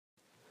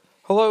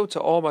Hello to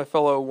all my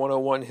fellow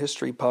 101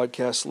 History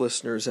Podcast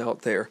listeners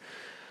out there.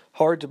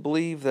 Hard to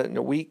believe that in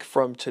a week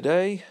from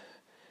today,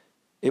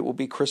 it will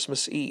be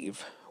Christmas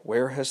Eve.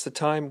 Where has the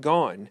time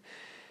gone?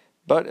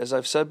 But as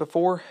I've said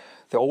before,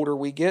 the older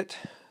we get,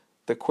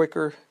 the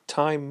quicker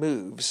time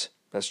moves.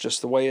 That's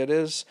just the way it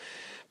is.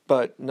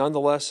 But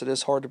nonetheless, it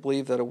is hard to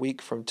believe that a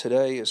week from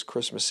today is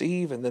Christmas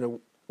Eve, and then a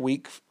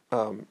week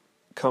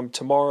come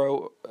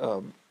tomorrow,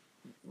 a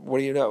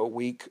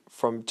week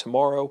from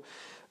tomorrow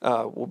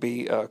will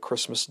be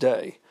Christmas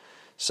Day.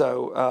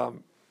 So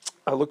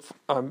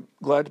I'm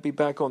glad to be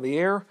back on the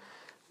air,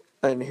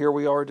 and here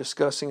we are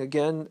discussing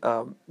again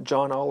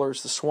John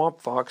Oller's The Swamp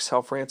Fox,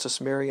 How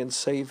Francis Marion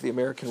Saved the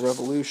American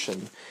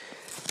Revolution.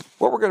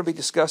 What we're going to be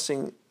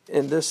discussing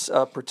in this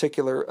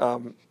particular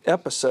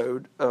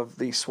episode of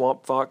The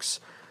Swamp Fox,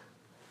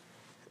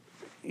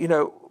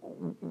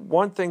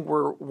 one thing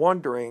we're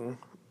wondering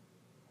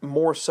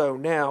more so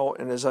now,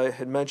 and as I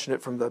had mentioned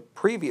it from the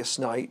previous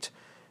night,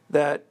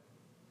 that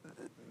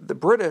the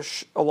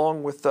British,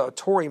 along with the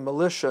Tory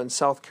militia in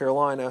South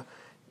Carolina,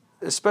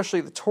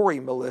 especially the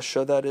Tory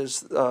militia, that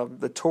is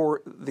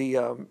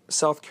the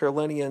South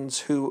Carolinians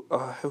who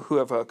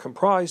have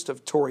comprised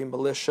of Tory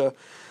militia,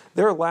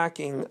 they're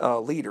lacking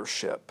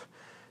leadership.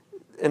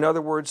 In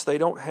other words, they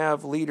don't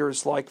have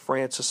leaders like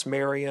Francis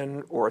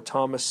Marion or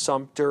Thomas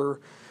Sumter.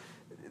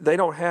 They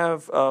don't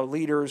have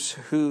leaders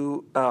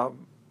who are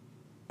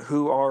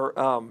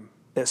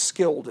as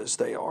skilled as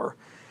they are.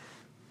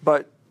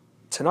 But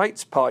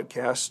tonight's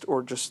podcast,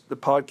 or just the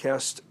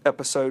podcast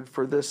episode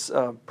for this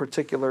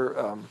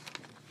particular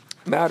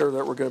matter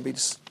that we're going to be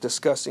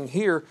discussing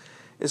here,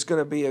 is going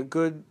to be a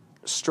good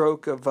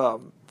stroke of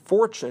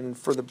fortune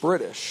for the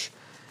British.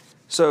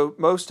 So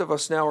most of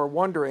us now are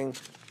wondering,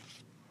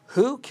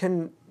 who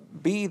can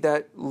be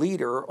that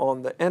leader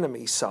on the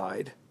enemy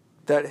side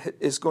that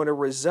is going to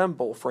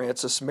resemble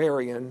Francis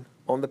Marion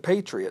on the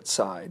Patriot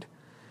side?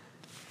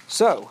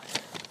 So,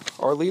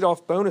 our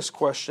leadoff bonus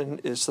question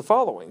is the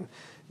following.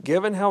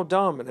 Given how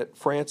dominant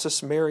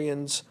Francis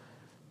Marion's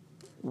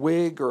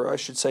Whig, or I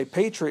should say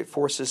Patriot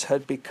forces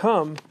had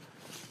become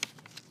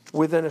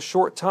within a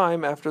short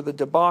time after the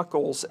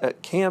debacles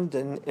at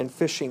Camden and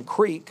Fishing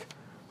Creek,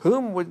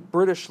 whom would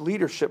British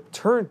leadership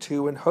turn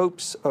to in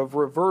hopes of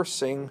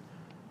reversing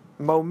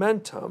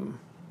momentum?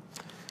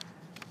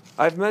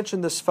 I've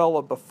mentioned this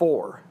fella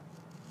before,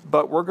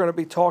 but we're going to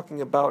be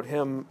talking about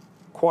him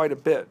quite a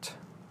bit.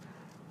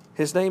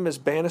 His name is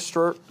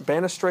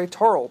Banastre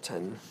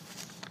Tarleton.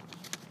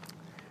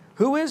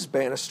 Who is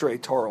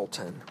Banastre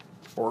Tarleton?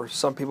 Or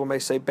some people may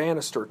say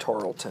Banastre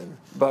Tarleton,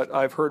 but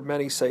I've heard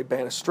many say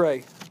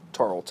Banastre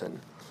Tarleton.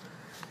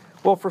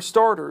 Well, for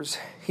starters,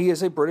 he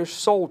is a British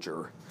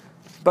soldier,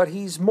 but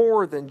he's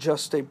more than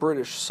just a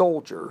British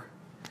soldier.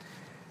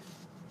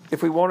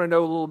 If we want to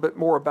know a little bit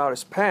more about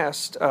his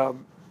past,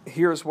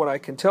 here's what I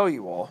can tell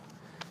you all.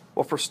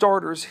 Well, for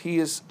starters,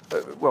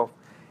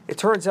 it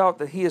turns out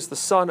that he is the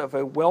son of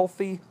a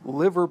wealthy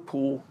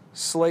Liverpool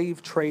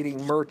slave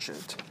trading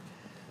merchant.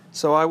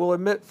 So I will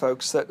admit,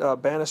 folks, that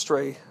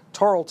Banastre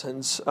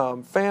Tarleton's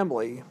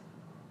family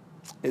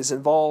is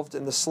involved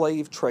in the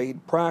slave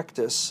trade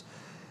practice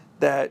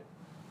that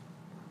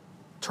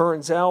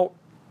turns out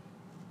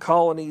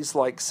colonies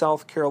like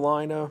South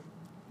Carolina,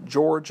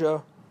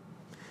 Georgia,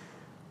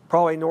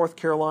 probably North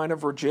Carolina,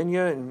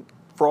 Virginia, and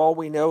for all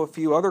we know, a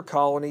few other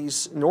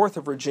colonies north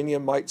of Virginia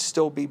might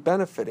still be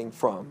benefiting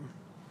from.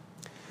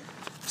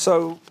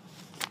 So,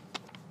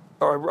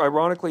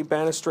 ironically,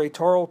 Banastre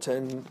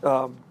Tarleton,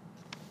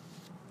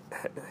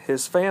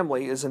 his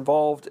family is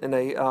involved in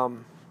a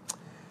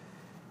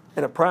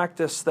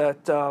practice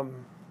that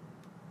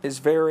is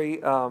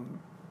very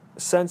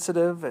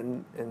sensitive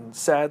and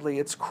sadly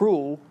it's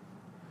cruel,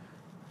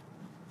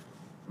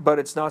 but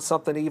it's not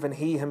something even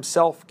he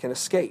himself can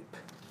escape.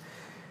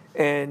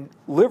 And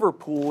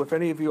Liverpool, if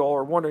any of you all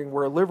are wondering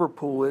where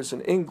Liverpool is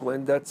in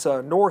England, that's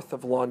north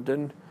of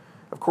London.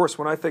 Of course,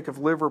 when I think of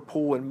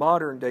Liverpool in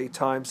modern day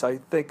times, I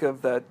think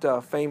of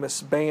that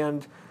famous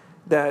band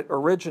that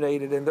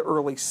originated in the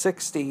early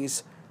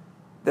 60s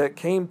that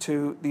came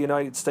to the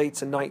United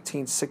States in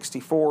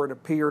 1964 and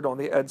appeared on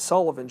the Ed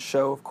Sullivan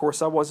Show. Of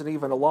course, I wasn't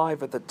even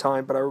alive at the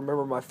time, but I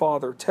remember my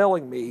father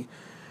telling me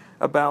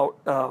about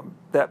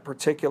that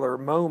particular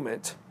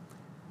moment.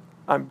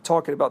 I'm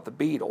talking about the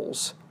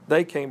Beatles.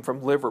 They came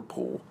from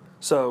Liverpool.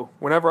 So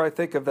whenever I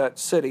think of that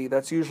city,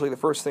 that's usually the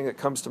first thing that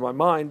comes to my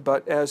mind.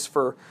 But as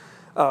for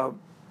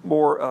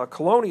more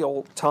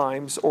colonial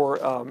times,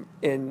 or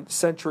in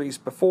centuries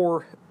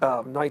before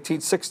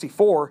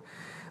 1964,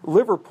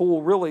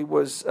 Liverpool really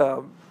was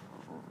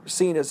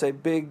seen as a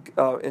big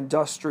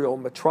industrial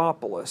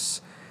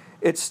metropolis.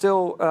 It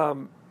still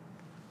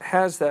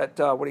has that,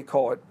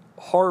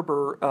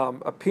 harbor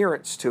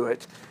appearance to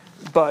it,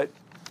 but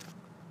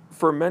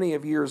for many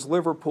of years,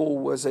 Liverpool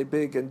was a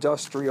big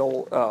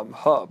industrial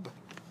hub.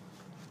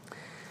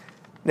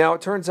 Now,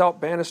 it turns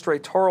out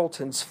Banastre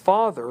Tarleton's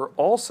father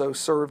also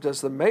served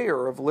as the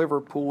mayor of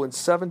Liverpool in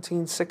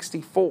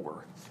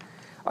 1764.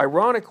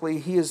 Ironically,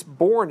 he is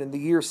born in the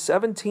year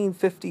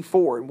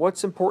 1754. And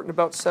what's important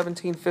about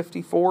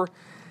 1754?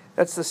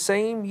 That's the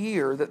same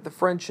year that the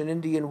French and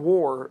Indian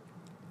War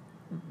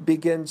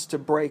begins to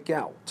break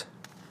out.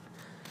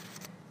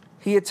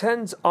 He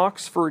attends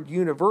Oxford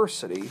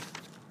University.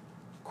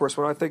 Of course,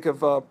 when I think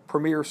of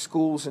premier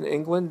schools in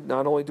England,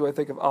 not only do I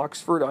think of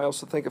Oxford, I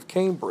also think of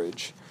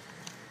Cambridge.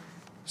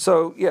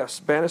 So, yes,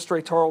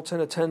 Banastre Tarleton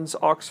attends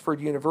Oxford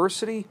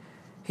University.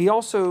 He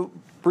also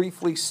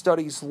briefly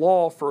studies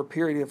law for a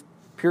period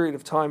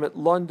of time at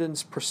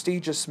London's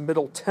prestigious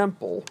Middle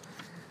Temple.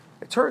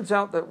 It turns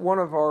out that one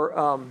of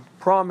our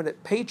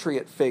prominent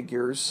patriot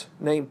figures,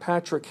 named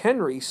Patrick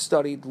Henry,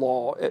 studied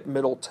law at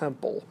Middle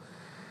Temple.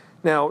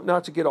 Now,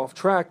 not to get off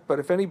track, but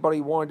if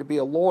anybody wanted to be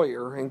a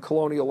lawyer in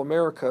colonial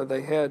America,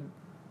 they had,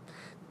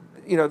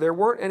 there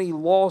weren't any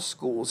law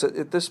schools.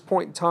 At this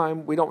point in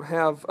time, we don't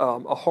have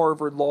a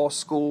Harvard Law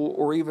School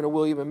or even a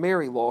William and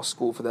Mary Law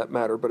School for that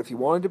matter. But if you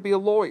wanted to be a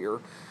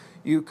lawyer,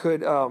 you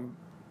could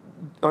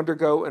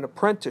undergo an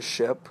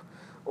apprenticeship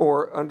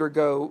or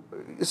undergo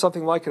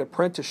something like an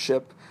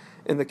apprenticeship.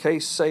 In the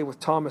case, say,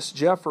 with Thomas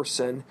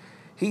Jefferson,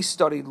 he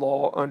studied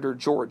law under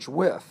George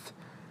Wythe.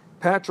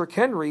 Patrick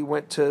Henry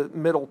went to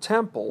Middle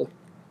Temple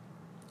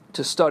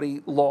to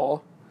study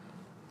law,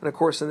 and of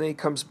course, and then he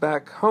comes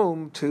back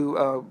home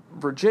to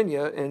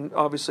Virginia and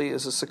obviously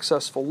is a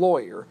successful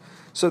lawyer.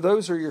 So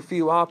those are your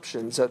few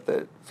options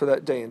for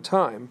that day and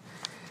time.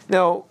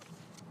 Now,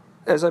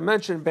 as I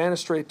mentioned,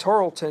 Banastre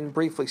Tarleton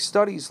briefly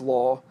studies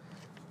law,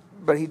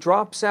 but he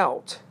drops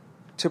out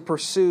to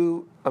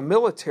pursue a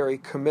military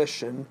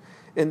commission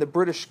in the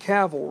British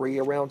cavalry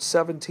around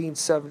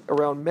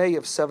May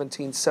of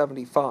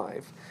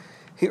 1775.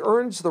 He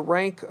earns the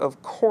rank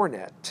of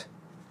cornet.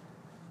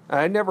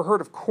 I had never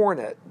heard of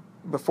cornet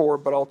before,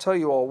 but I'll tell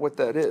you all what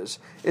that is.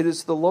 It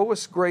is the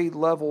lowest grade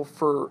level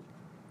for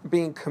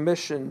being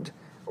commissioned,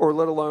 or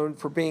let alone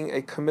for being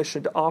a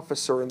commissioned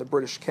officer in the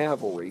British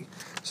cavalry.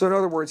 So in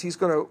other words, he's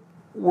going to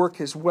work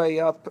his way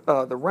up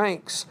the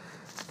ranks.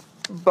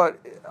 But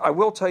I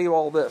will tell you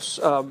all this,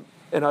 and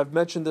I've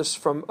mentioned this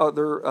from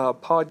other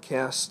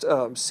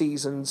podcast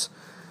seasons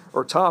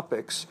or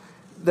topics,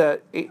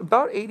 that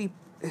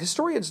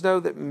historians know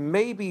that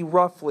maybe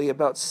roughly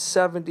about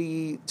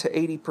 70 to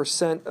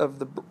 80%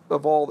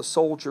 of all the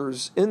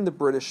soldiers in the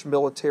British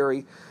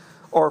military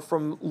are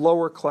from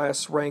lower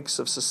class ranks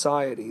of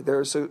society.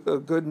 There's a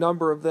good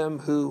number of them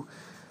who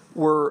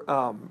were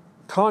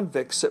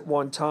convicts at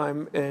one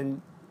time,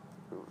 and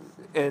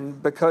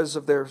because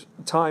of their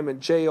time in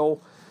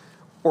jail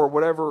or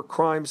whatever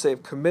crimes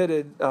they've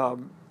committed,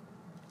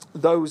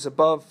 those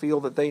above feel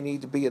that they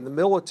need to be in the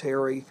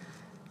military,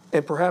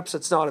 and perhaps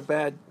it's not a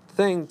bad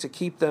thing to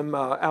keep them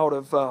out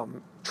of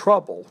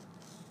trouble.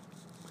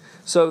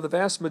 So the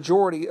vast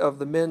majority of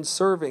the men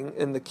serving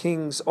in the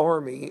King's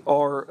Army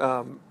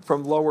are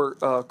from lower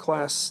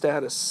class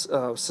status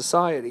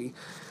society,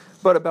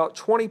 but about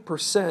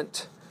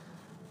 20%,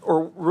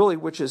 or really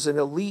which is an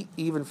elite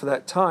even for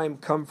that time,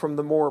 come from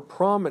the more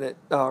prominent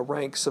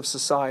ranks of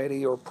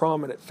society or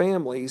prominent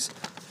families,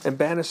 and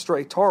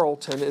Banastre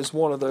Tarleton is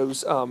one of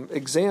those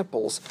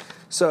examples.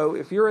 So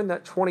if you're in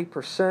that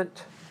 20%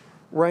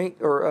 rank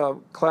or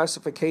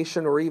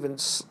classification, or even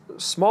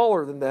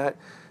smaller than that,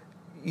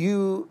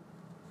 you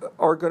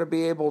are going to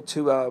be able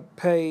to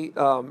pay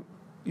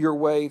your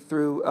way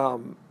through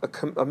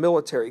a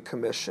military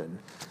commission.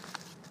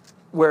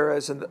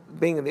 Whereas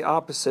being in the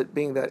opposite,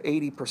 being that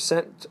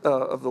 80%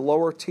 of the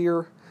lower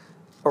tier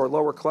or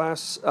lower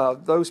class,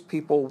 those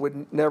people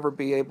would never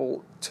be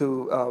able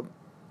to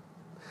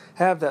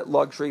have that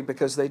luxury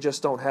because they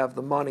just don't have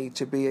the money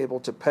to be able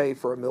to pay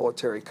for a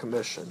military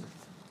commission.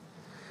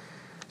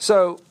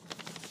 So,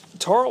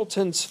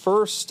 Tarleton's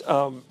first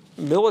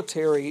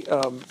military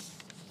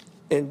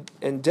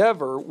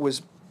endeavor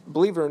was,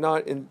 believe it or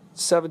not, in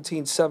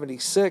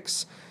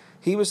 1776.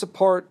 He was a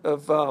part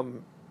of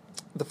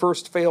the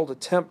first failed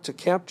attempt to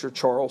capture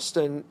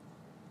Charleston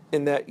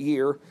in that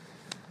year.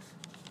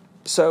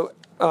 So,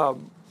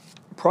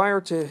 prior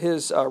to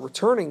his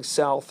returning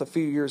south a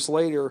few years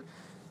later,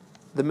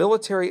 the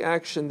military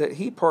action that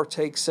he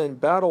partakes in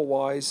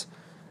battle-wise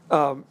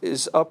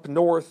is up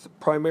north,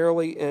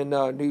 primarily in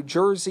New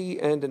Jersey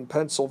and in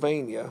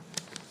Pennsylvania.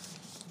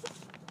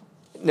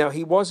 Now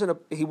he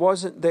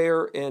wasn't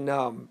there in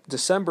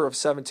December of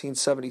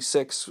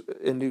 1776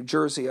 in New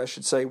Jersey, I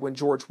should say, when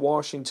George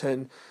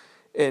Washington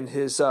and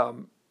his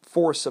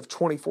force of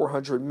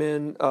 2,400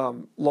 men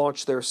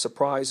launched their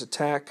surprise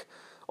attack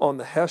on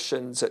the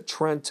Hessians at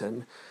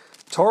Trenton.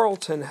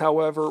 Tarleton,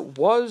 however,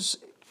 was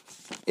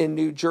in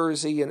New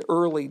Jersey in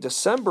early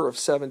December of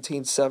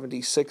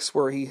 1776,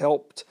 where he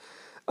helped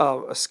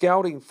a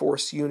scouting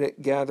force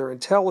unit gather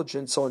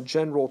intelligence on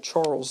General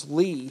Charles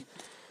Lee,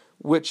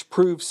 which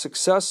proved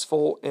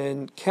successful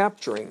in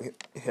capturing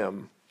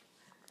him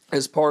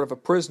as part of a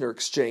prisoner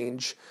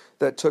exchange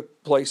that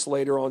took place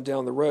later on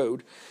down the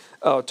road.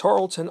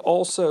 Tarleton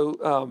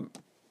also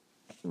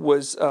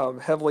was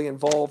heavily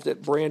involved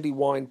at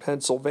Brandywine,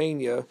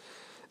 Pennsylvania,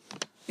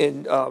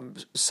 in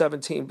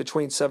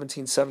between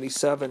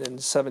 1777 and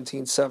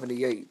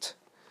 1778.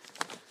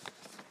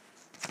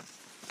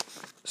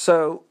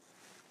 So,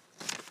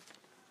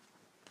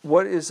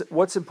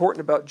 what's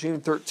important about June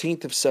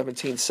 13th of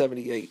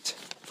 1778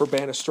 for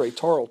Banastre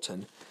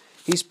Tarleton?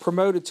 He's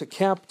promoted to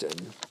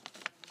captain,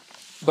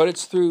 but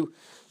it's through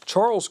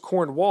Charles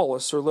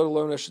Cornwallis, or let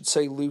alone I should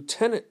say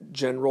Lieutenant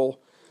General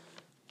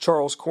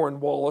Charles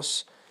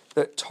Cornwallis,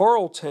 that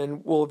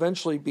Tarleton will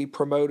eventually be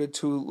promoted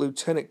to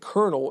Lieutenant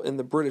Colonel in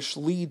the British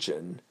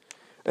Legion.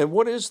 And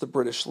what is the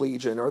British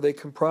Legion? Are they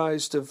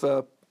comprised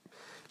of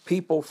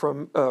people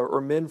from or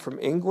men from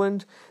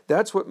England?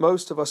 That's what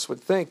most of us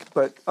would think,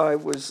 but I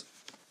was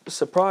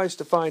surprised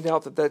to find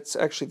out that that's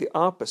actually the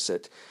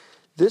opposite.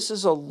 This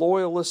is a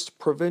loyalist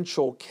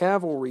provincial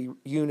cavalry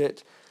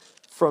unit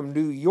from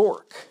New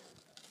York.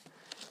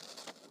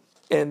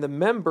 And the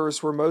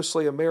members were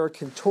mostly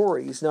American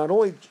Tories, not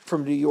only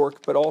from New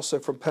York, but also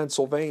from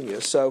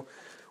Pennsylvania. So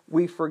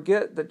we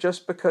forget that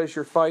just because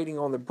you're fighting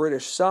on the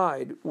British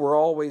side, we're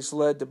always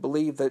led to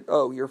believe that,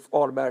 oh, you're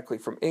automatically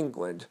from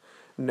England.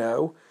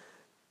 No.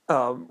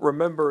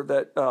 Remember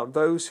that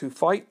those who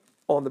fight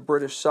on the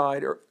British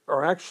side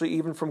are actually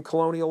even from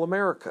colonial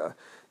America.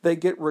 They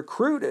get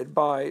recruited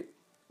by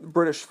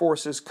British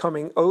forces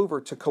coming over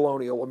to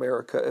colonial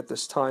America at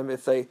this time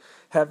if they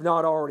have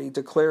not already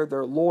declared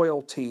their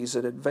loyalties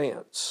in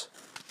advance.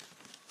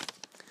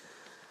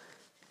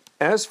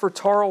 As for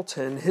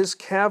Tarleton, his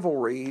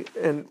cavalry,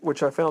 and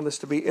which I found this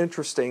to be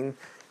interesting,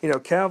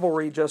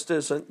 cavalry just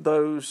isn't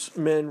those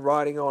men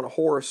riding on a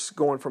horse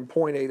going from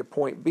point A to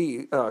point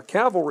B.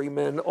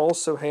 Cavalrymen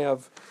also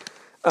have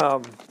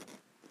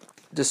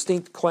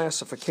distinct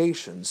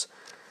classifications.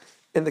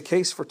 In the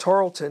case for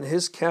Tarleton,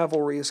 his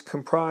cavalry is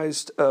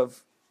comprised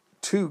of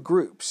two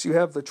groups. You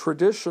have the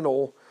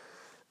traditional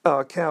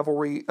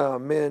cavalry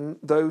men,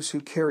 those who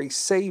carry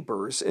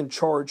sabers and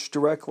charge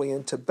directly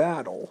into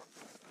battle,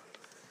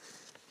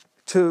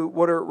 to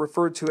what are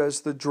referred to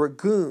as the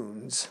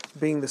dragoons,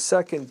 being the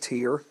second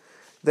tier.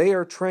 They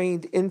are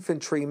trained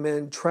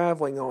infantrymen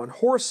traveling on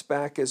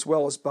horseback as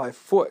well as by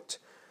foot.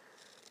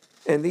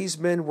 And these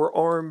men were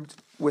armed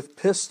with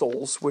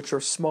pistols, which are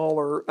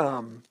smaller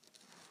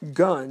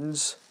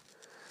guns,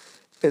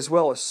 as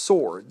well as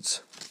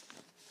swords.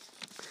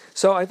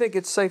 So I think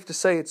it's safe to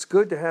say it's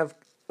good to have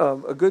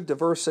a good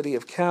diversity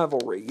of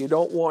cavalry. You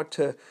don't want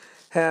to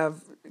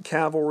have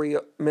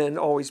cavalrymen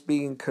always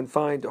being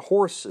confined to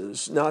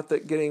horses. Not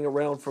that getting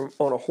around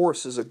on a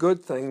horse is a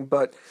good thing,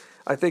 but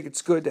I think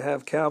it's good to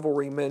have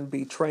cavalrymen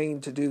be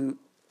trained to do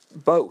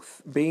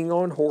both, being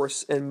on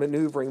horse and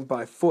maneuvering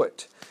by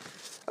foot.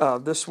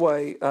 This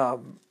way,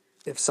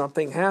 if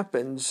something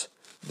happens,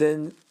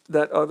 then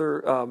that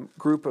other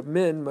group of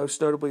men, most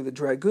notably the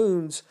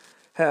dragoons,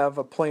 have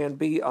a plan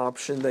B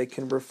option they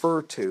can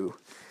refer to.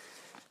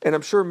 And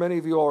I'm sure many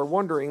of you all are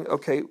wondering,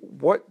 okay,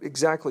 what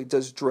exactly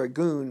does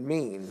dragoon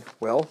mean?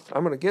 Well,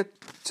 I'm going to get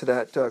to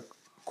that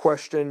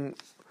question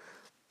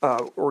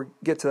or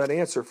get to that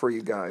answer for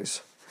you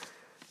guys.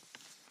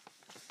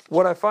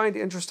 What I find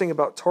interesting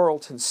about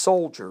Tarleton's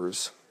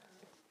soldiers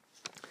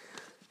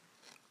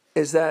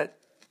is that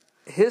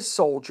his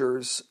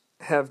soldiers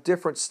have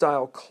different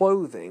style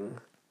clothing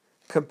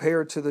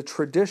compared to the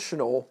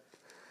traditional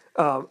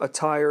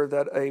attire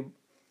that a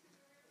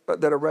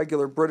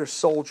regular British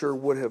soldier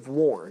would have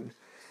worn.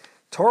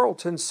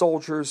 Tarleton's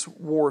soldiers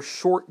wore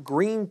short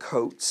green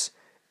coats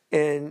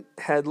and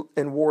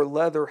wore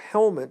leather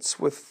helmets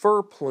with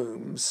fur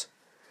plumes.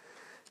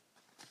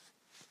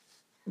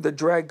 The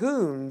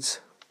dragoons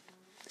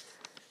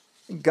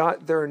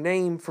got their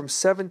name from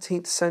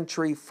 17th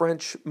century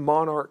French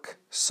monarch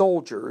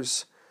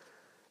soldiers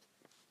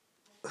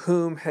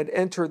whom had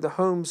entered the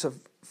homes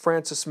of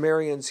Francis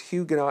Marion's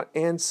Huguenot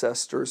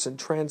ancestors and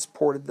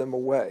transported them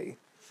away.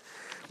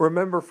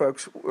 Remember,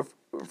 folks,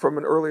 from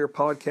an earlier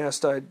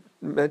podcast I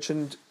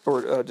mentioned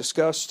or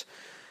discussed,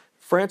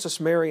 Francis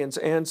Marion's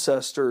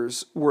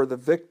ancestors were the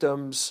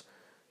victims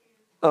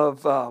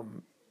of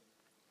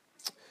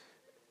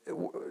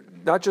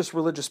not just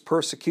religious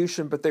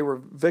persecution, but they were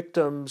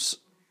victims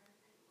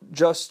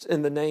just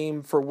in the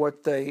name for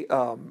what they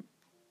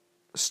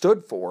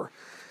stood for.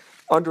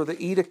 Under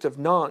the Edict of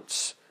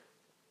Nantes,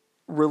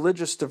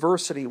 religious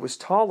diversity was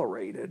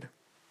tolerated.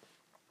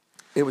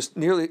 It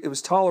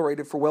was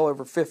tolerated for well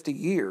over 50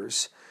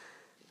 years.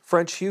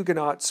 French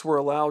Huguenots were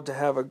allowed to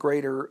have a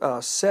greater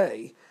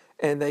say,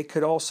 and they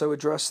could also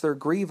address their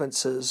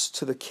grievances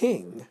to the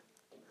king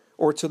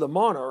or to the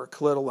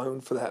monarch, let alone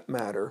for that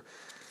matter.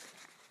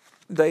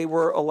 They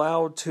were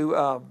allowed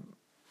to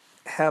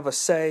have a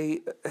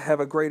say, have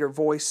a greater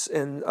voice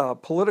in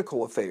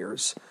political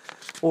affairs.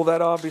 Well,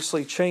 that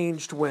obviously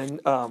changed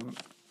when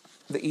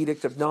the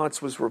Edict of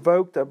Nantes was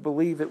revoked. I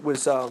believe it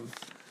was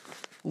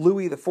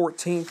Louis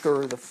XIV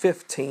or the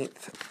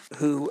 15th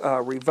who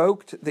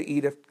revoked the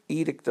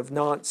Edict of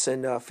Nantes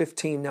in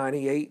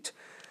 1598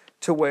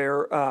 to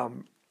where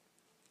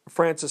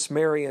Francis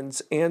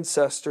Marion's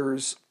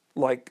ancestors,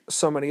 like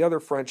so many other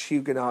French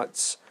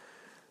Huguenots,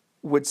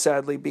 would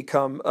sadly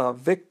become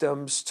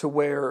victims to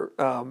where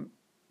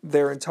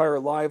their entire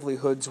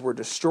livelihoods were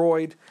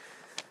destroyed.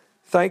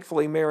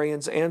 Thankfully,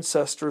 Marion's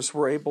ancestors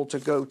were able to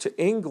go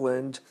to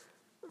England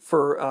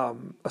for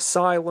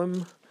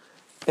asylum,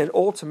 and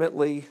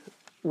ultimately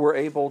were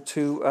able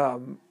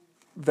to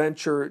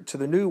venture to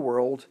the New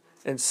World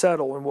and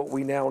settle in what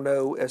we now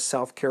know as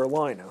South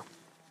Carolina.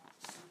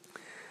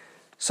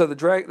 So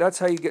that's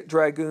how you get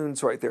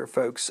dragoons right there,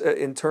 folks,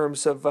 in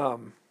terms of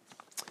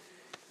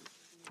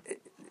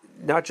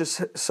not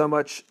just so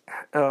much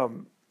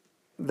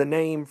the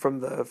name from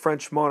the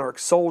French monarch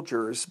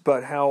soldiers,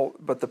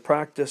 but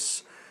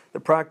the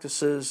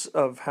practices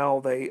of how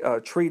they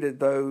treated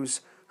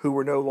those who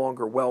were no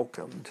longer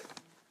welcomed.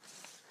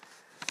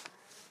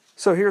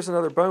 So here's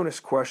another bonus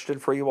question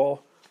for you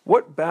all.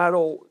 What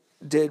battle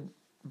did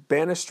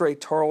Banastre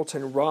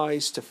Tarleton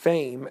rise to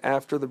fame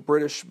after the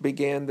British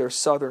began their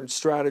southern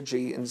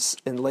strategy in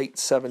late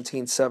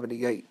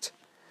 1778?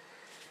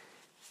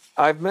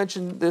 I've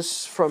mentioned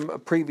this from a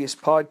previous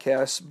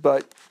podcast,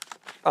 but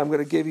I'm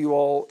going to give you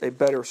all a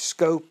better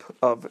scope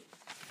of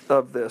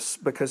this,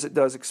 because it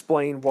does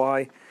explain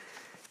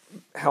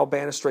how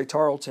Banastre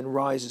Tarleton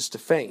rises to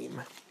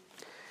fame.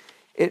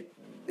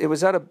 It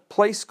was at a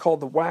place called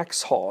the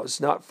Waxhaws,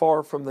 not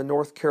far from the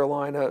North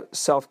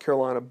Carolina-South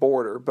Carolina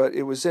border, but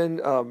it was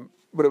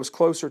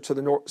closer to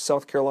the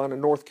South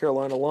Carolina-North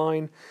Carolina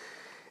line.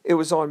 It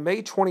was on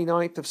May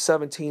 29th of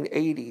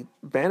 1780.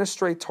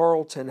 Banastre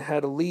Tarleton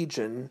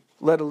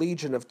led a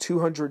legion of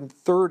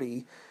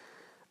 230,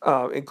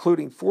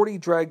 including 40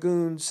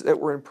 dragoons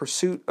that were in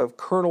pursuit of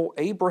Colonel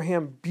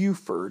Abraham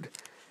Buford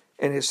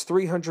and his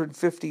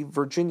 350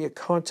 Virginia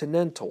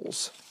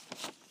Continentals.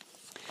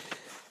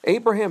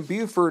 Abraham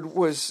Buford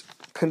was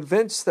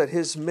convinced that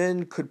his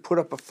men could put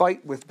up a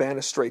fight with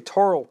Banastre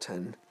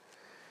Tarleton,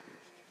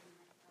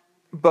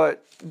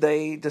 but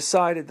they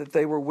decided that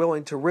they were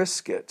willing to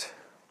risk it.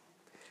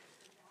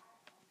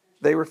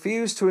 They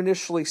refused to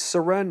initially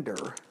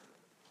surrender,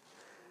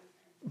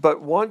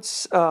 but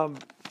once the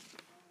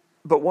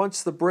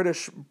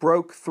British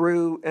broke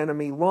through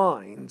enemy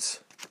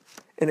lines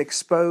and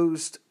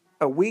exposed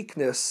a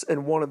weakness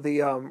in one of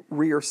the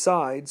rear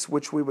sides,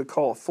 which we would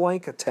call a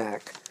flank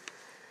attack,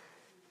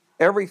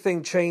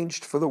 everything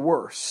changed for the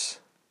worse,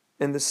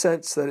 in the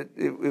sense that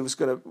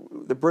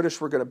the British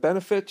were going to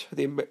benefit,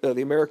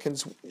 the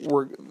Americans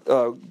were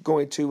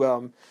going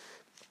to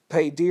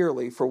pay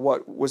dearly for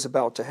what was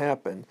about to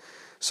happen.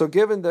 So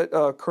given that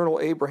Colonel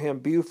Abraham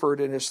Buford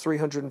and his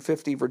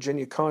 350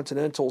 Virginia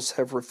Continentals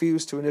have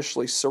refused to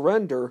initially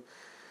surrender,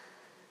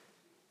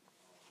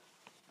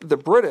 the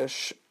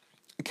British,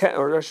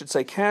 or I should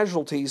say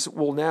casualties,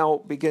 will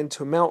now begin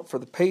to mount for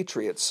the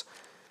Patriots,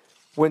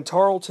 when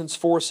Tarleton's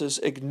forces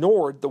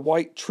ignored the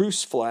white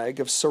truce flag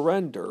of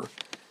surrender.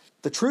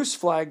 The truce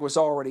flag was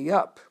already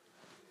up,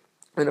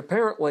 and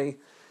apparently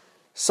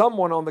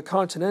someone on the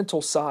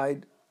Continental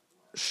side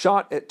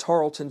shot at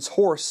Tarleton's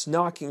horse,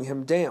 knocking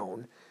him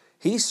down.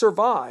 He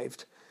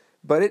survived,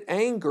 but it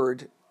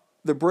angered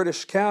the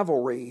British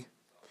cavalry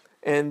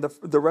and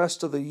the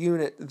rest of the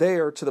unit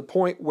there, to the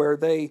point where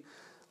they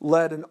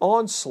led an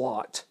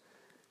onslaught,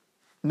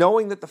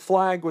 knowing that the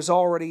flag was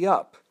already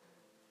up.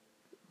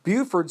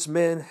 Buford's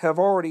men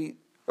are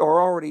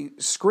already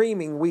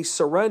screaming, "We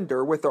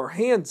surrender," with our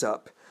hands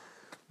up.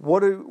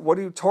 What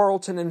do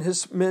Tarleton and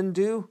his men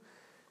do?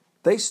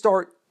 They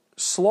start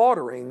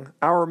slaughtering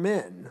our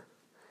men,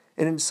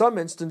 and in some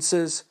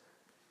instances,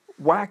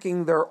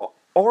 whacking their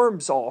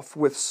arms off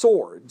with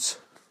swords,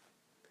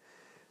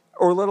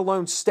 or let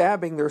alone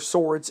stabbing their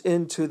swords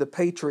into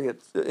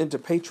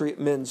Patriot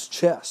men's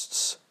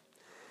chests.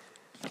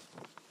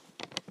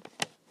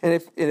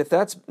 And if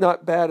that's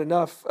not bad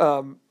enough,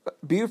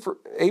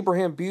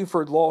 Abraham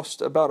Buford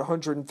lost about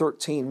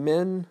 113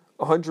 men,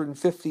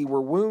 150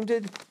 were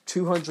wounded,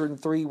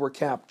 203 were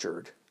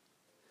captured.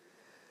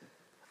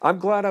 I'm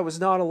glad I was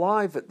not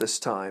alive at this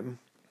time.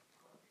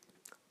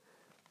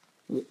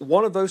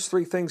 One of those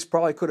three things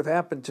probably could have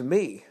happened to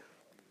me.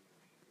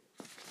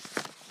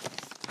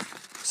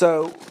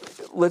 So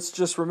let's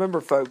just remember,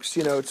 folks,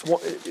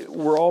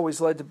 we're always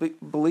led to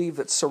believe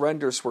that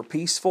surrenders were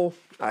peaceful.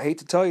 I hate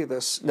to tell you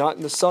this, not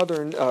in the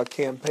Southern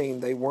campaign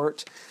they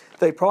weren't.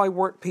 They probably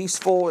weren't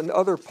peaceful in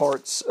other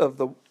parts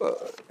of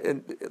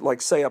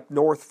like say up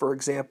north, for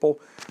example.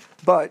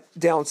 But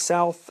down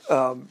south,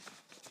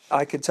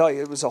 I can tell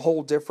you it was a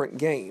whole different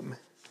game.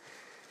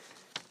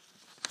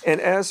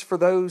 And as for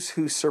those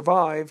who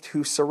survived,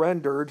 who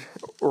surrendered,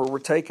 or were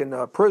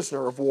taken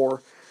prisoner of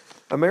war,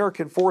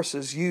 American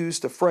forces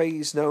used a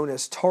phrase known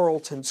as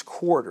Tarleton's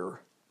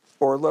quarter,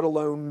 or let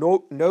alone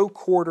no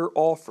quarter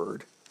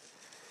offered.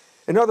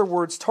 In other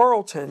words,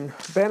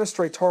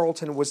 Banastre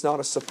Tarleton was not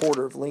a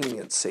supporter of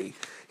leniency.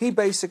 He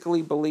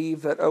basically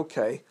believed that,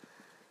 okay,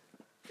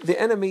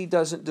 the enemy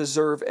doesn't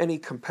deserve any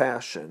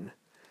compassion.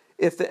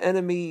 If the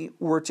enemy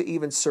were to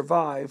even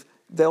survive,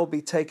 they'll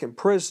be taken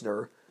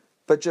prisoner,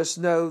 but just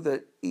know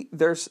that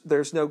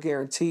there's no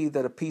guarantee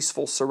that a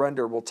peaceful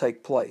surrender will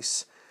take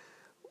place.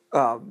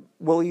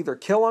 We'll either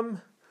kill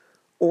them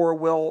or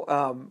will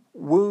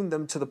wound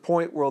them to the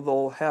point where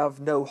they'll have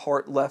no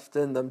heart left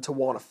in them to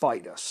want to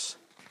fight us.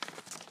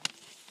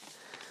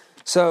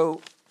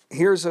 So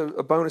here's a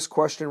bonus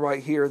question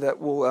right here that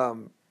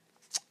will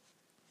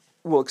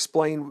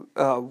explain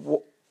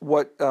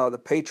what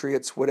the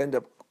Patriots would end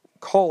up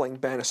calling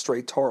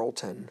Banastre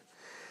Tarleton.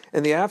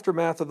 In the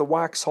aftermath of the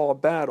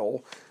Waxhaw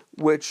battle,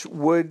 which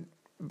would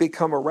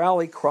become a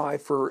rally cry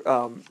for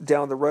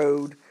down the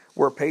road,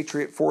 where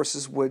Patriot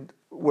forces would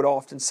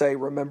often say,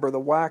 "Remember the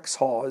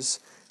Waxhaws,"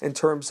 in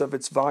terms of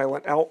its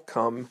violent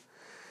outcome,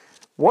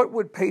 what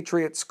would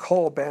Patriots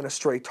call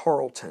Banastre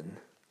Tarleton?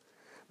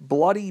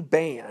 Bloody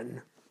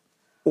Ban,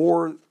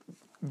 or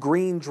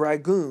Green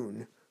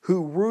Dragoon,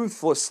 who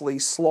ruthlessly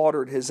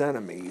slaughtered his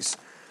enemies?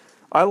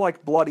 I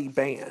like Bloody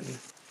Ban.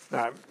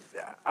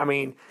 I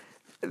mean,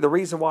 the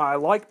reason why I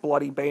like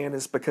Bloody Ban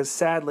is because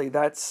sadly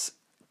that's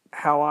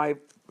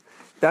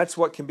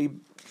what can be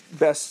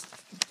best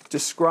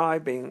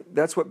describing.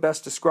 That's what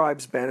best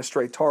describes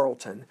Banastre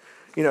Tarleton.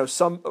 You know,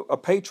 a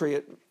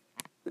patriot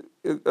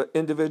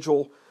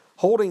individual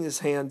holding his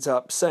hands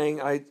up,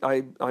 saying,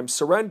 "I'm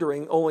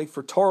surrendering," only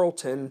for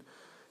Tarleton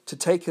to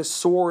take his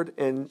sword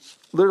and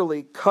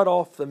literally cut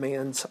off the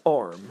man's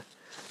arm.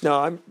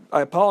 Now,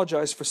 I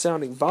apologize for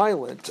sounding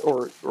violent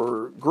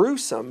or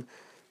gruesome,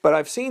 but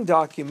I've seen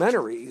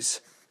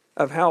documentaries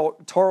of how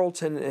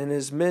Tarleton and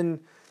his men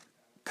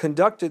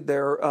conducted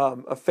their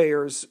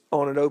affairs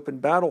on an open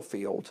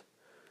battlefield.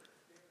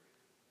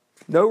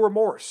 No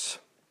remorse.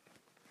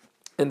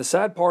 And the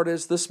sad part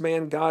is this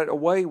man got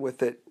away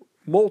with it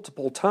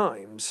multiple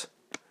times.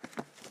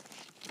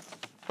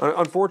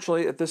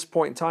 Unfortunately, at this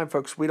point in time,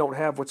 folks, we don't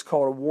have what's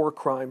called a war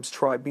crimes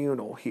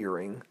tribunal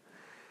hearing.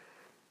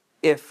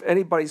 If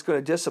anybody's going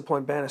to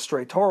discipline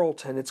Banastre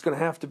Tarleton, it's going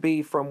to have to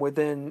be from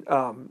within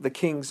the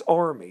king's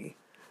army.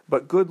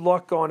 But good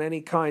luck on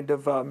any kind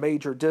of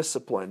major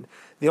discipline.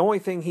 The only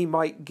thing he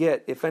might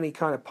get, if any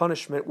kind of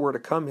punishment were to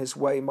come his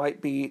way,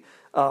 might be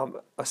a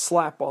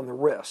slap on the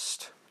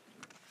wrist.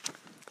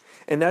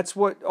 And that's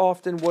what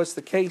often was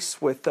the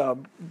case with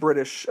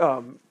British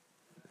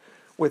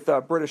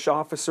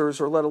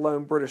officers, or let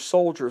alone British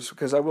soldiers.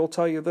 Because I will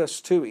tell you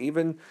this too: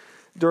 even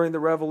during the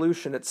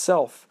Revolution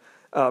itself,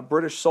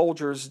 British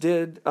soldiers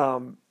did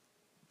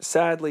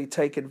sadly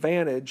take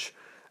advantage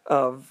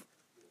of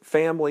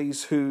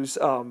families whose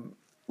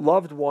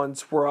loved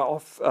ones were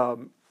off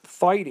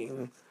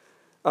fighting.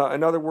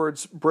 In other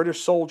words,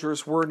 British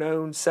soldiers were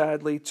known,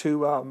 sadly,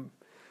 to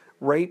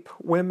rape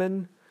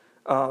women.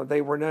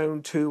 They were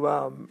known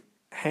to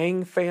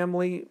hang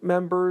family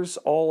members,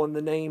 all in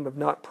the name of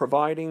not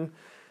providing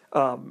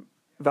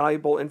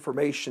valuable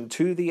information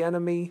to the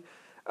enemy,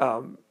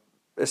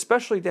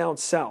 especially down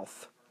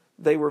south.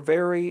 They were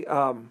very,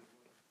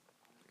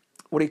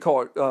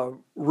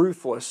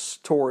 ruthless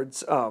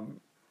towards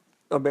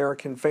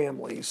American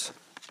families.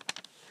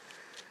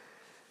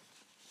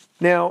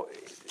 Now,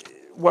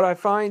 what I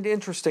find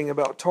interesting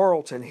about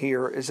Tarleton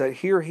here is that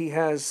here he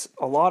has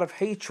a lot of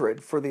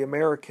hatred for the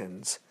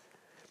Americans,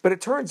 but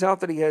it turns out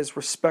that he has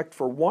respect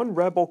for one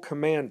rebel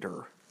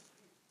commander,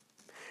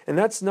 and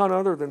that's none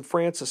other than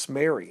Francis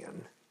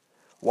Marion.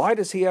 Why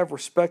does he have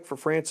respect for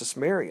Francis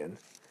Marion?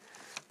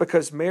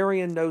 Because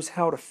Marion knows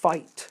how to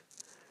fight.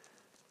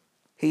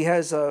 He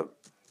has a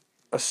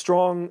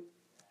strong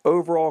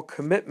overall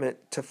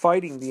commitment to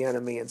fighting the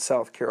enemy in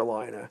South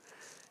Carolina.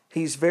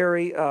 He's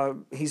very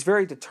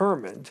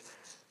determined.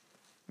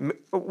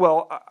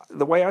 Well,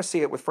 the way I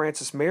see it with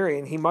Francis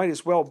Marion, he might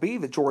as well be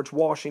the George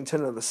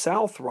Washington of the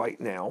South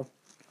right now.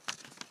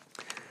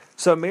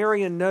 So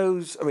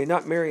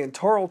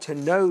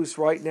Tarleton knows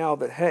right now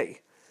that, hey,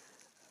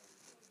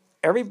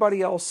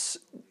 everybody else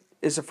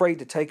is afraid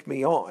to take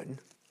me on,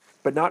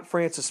 but not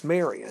Francis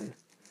Marion.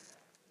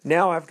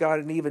 Now I've got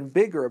an even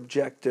bigger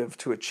objective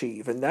to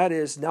achieve, and that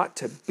is not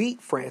to beat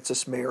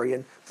Francis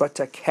Marion, but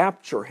to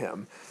capture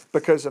him.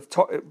 Because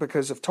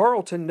if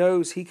Tarleton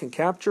knows he can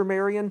capture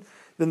Marion,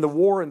 then the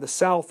war in the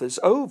South is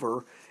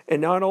over,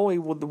 and not only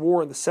will the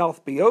war in the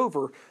South be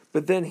over,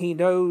 but then he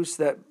knows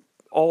that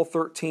all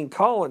 13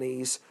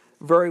 colonies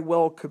very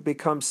well could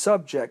become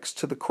subjects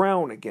to the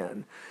crown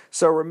again.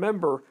 So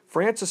remember,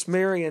 Francis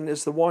Marion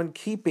is the one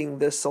keeping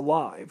this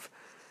alive.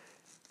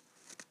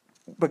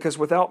 Because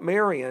without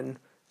Marion,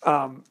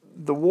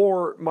 the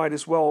war might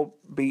as well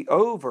be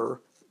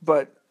over,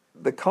 but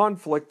the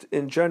conflict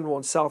in general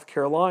in South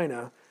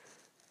Carolina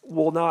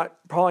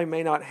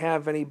may not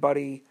have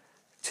anybody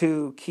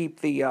to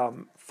keep the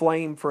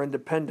flame for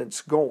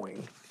independence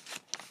going.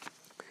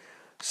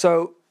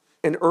 So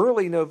in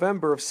early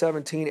November of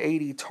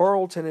 1780,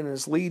 Tarleton and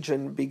his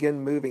legion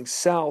begin moving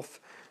south,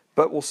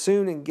 but will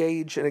soon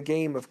engage in a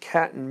game of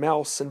cat and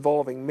mouse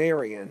involving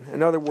Marion.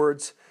 In other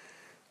words,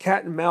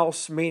 cat and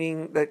mouse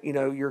meaning that,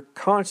 you're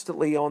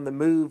constantly on the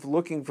move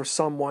looking for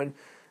someone,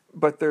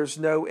 but there's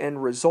no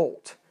end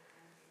result.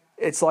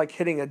 It's like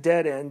hitting a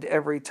dead end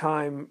every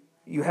time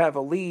you have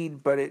a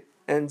lead, but it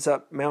ends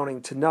up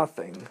mounting to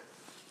nothing.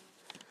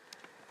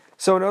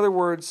 So in other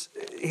words,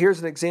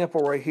 here's an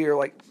example right here.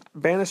 Like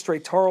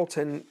Banastre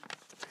Tarleton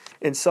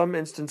in some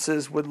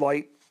instances would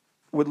lit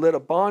a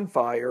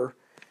bonfire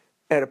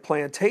at a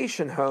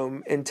plantation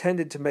home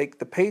intended to make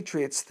the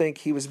Patriots think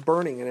he was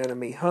burning an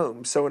enemy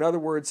home. So in other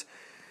words,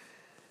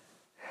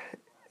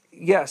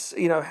 yes,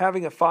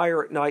 having a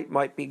fire at night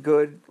might be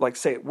good, like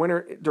say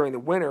during the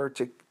winter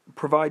to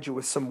provide you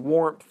with some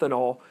warmth and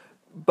all,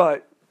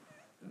 but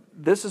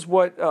this is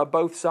what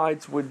both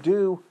sides would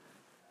do,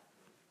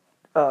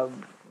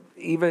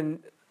 even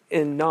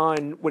in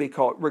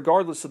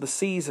regardless of the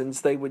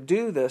seasons, they would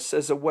do this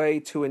as a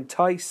way to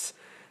entice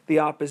the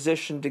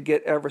opposition to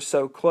get ever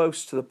so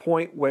close to the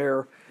point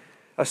where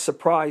a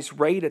surprise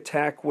raid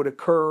attack would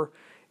occur,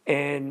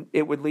 and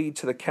it would lead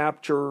to the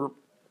capture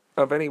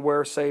of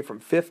anywhere, say, from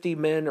 50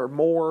 men or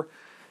more,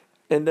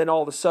 and then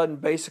all of a sudden,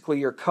 basically,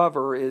 your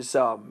cover is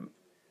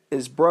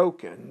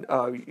broken.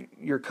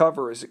 Your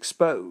cover is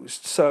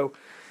exposed. So,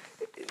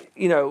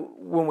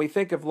 when we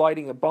think of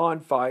lighting a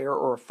bonfire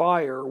or a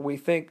fire, we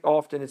think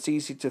often it's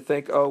easy to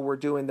think, oh, we're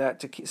doing that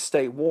to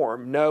stay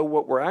warm. No,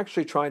 what we're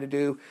actually trying to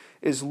do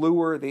is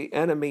lure the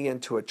enemy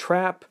into a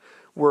trap.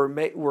 We're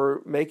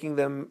making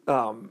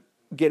them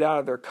get out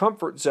of their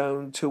comfort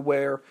zone to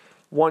where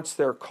once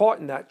they're caught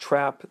in that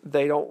trap,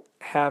 they don't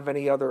have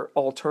any other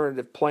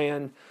alternative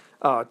plan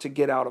to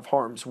get out of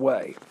harm's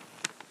way.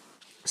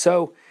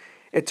 So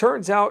it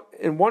turns out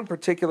in one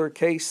particular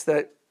case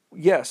that,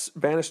 yes,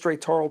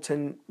 Banastre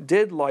Tarleton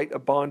did light a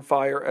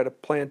bonfire at a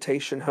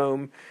plantation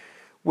home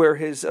where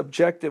his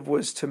objective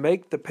was to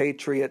make the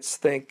Patriots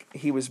think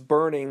he was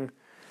burning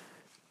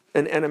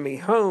an enemy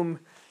home,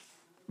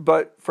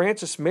 but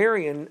Francis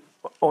Marion,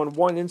 on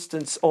one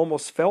instance,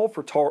 almost fell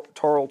for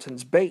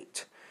Tarleton's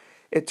bait.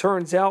 It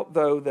turns out,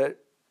 though, that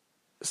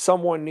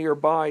someone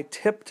nearby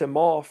tipped him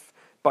off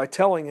by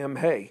telling him,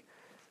 hey,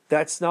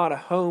 that's not a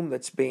home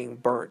that's being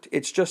burnt.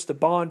 It's just a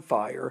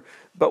bonfire.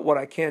 But what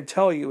I can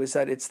tell you is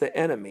that it's the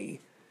enemy.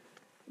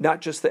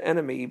 Not just the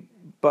enemy,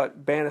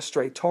 but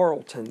Banastre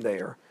Tarleton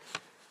there.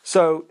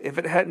 So if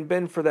it hadn't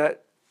been for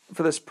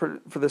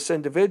this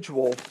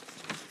individual,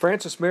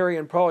 Francis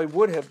Marion probably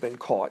would have been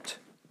caught.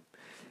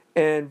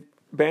 And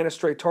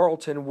Banastre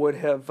Tarleton would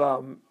have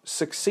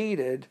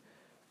succeeded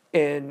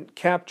in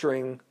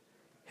capturing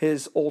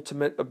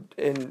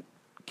in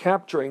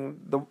capturing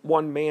the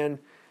one man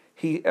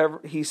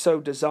he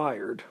so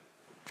desired.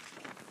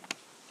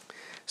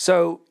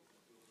 So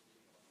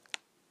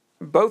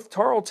both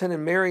Tarleton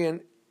and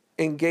Marion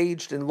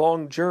engaged in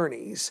long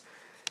journeys.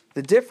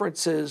 The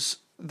differences,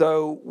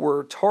 though,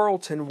 were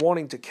Tarleton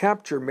wanting to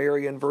capture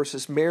Marion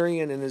versus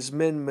Marion and his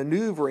men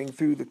maneuvering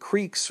through the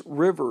creeks,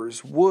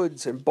 rivers,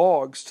 woods, and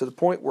bogs to the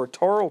point where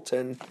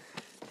Tarleton...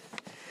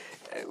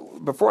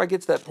 Before I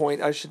get to that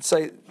point, I should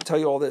tell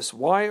you all this.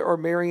 Why are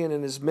Marion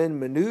and his men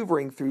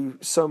maneuvering through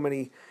so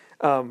many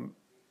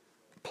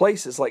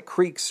places like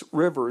creeks,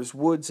 rivers,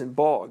 woods, and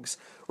bogs?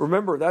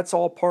 Remember, that's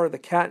all part of the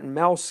cat and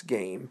mouse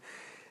game.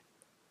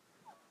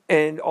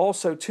 And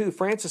also, too,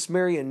 Francis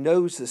Marion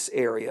knows this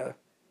area.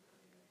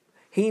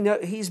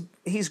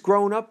 He's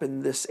grown up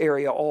in this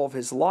area all of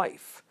his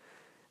life.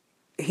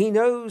 He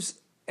knows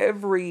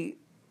every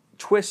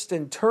twist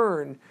and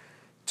turn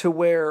to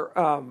where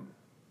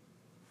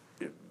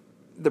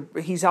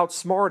he's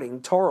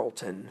outsmarting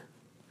Tarleton.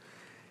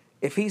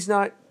 If he's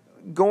not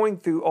going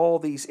through all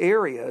these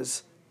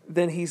areas,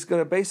 then he's going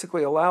to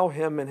basically allow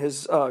him and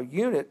his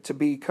unit to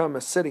become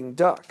a sitting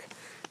duck.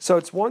 So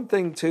it's one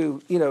thing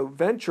to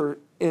venture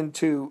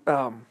into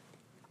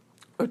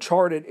a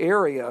charted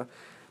area,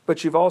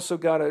 but you've also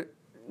got to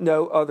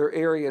know other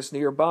areas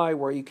nearby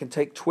where you can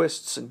take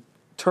twists and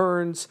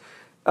turns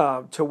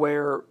to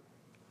where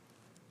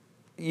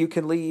you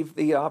can leave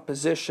the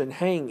opposition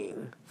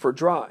hanging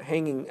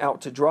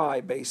out to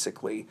dry,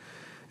 basically.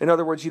 In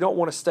other words, you don't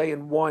want to stay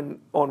on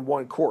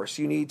one course.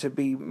 You need to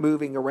be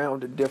moving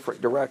around in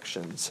different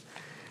directions.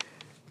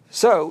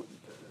 So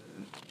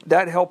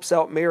that helps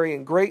out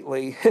Marion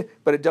greatly,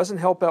 but it doesn't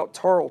help out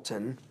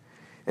Tarleton.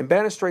 And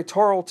Banastre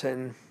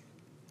Tarleton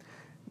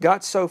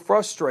got so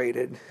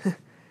frustrated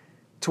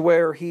to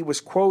where he was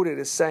quoted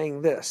as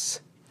saying this: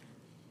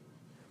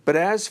 "But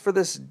as for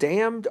this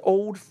damned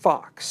old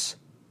fox,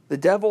 the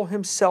devil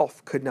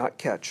himself could not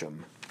catch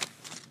him."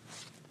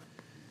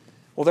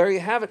 Well, there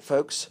you have it,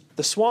 folks.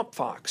 The swamp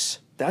fox.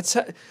 That's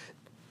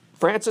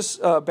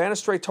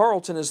Banastre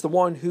Tarleton is the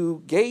one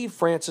who gave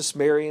Francis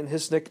Marion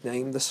his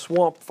nickname, the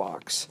swamp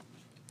fox.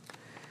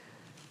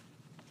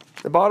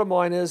 The bottom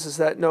line is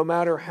that no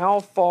matter how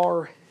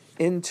far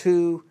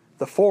into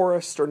the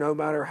forest or no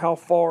matter how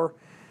far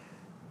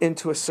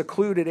into a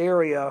secluded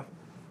area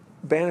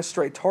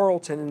Banastre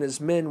Tarleton and his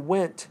men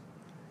went,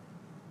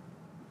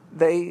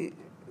 they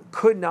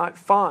could not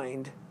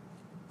find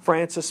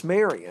Francis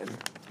Marion,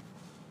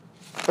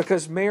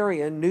 because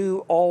Marion knew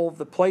all of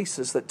the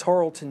places that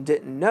Tarleton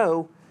didn't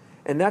know,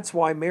 and that's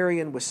why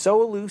Marion was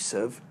so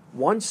elusive,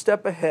 one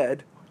step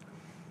ahead,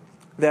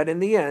 that in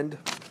the end,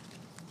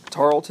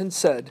 Tarleton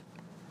said,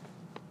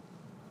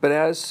 "But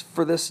as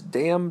for this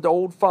damned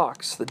old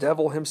fox, the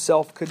devil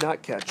himself could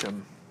not catch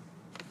him."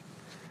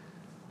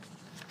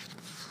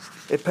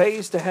 It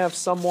pays to have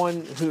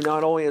someone who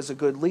not only is a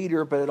good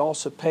leader, but it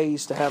also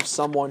pays to have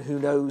someone who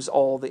knows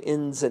all the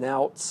ins and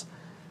outs.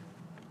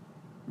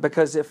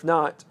 Because if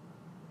not,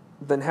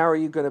 then how are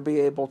you going to be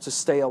able to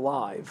stay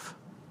alive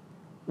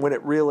when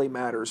it really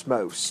matters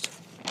most?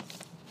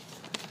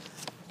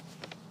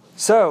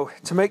 So,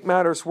 to make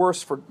matters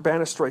worse for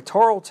Banastre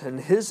Tarleton,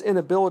 his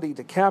inability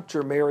to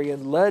capture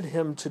Marion led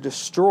him to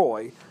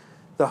destroy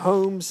the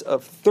homes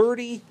of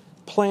 30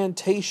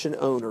 plantation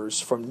owners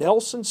from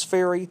Nelson's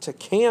Ferry to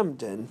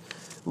Camden,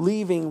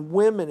 leaving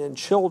women and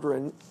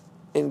children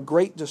in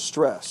great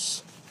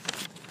distress.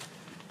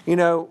 You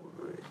know,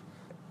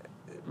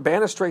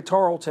 Banastre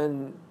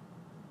Tarleton,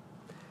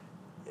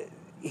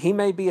 he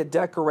may be a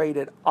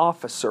decorated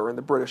officer in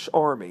the British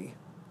Army,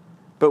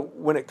 but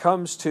when it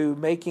comes to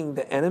making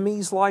the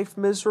enemy's life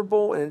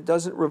miserable, and it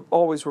doesn't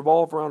always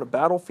revolve around a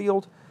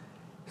battlefield,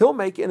 he'll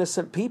make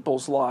innocent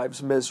people's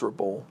lives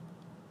miserable.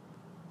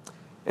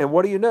 And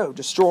what do you know?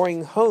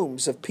 Destroying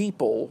homes of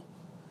people.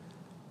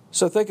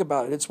 So think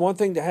about it. It's one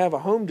thing to have a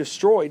home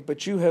destroyed,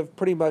 but you have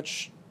pretty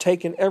much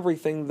taken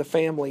everything the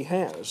family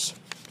has.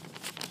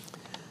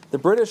 The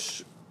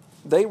British,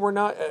 they were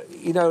not,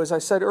 as I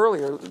said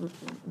earlier,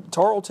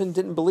 Tarleton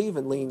didn't believe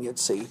in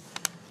leniency.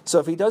 So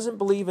if he doesn't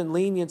believe in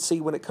leniency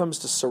when it comes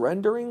to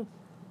surrendering,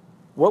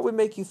 what would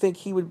make you think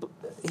he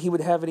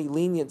would have any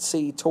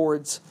leniency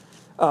towards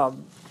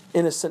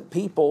innocent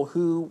people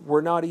who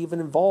were not even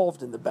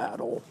involved in the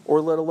battle,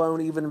 or let alone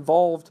even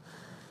involved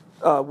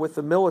with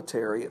the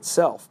military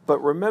itself? But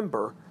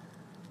remember,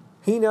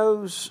 he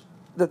knows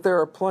that there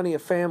are plenty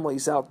of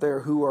families out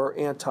there who are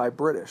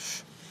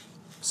anti-British.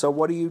 So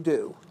what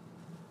do?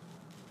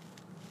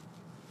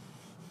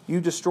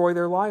 You destroy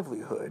their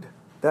livelihood.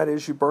 That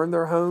is, you burn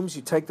their homes,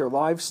 you take their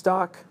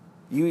livestock,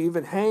 you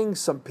even hang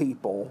some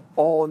people,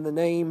 all in the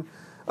name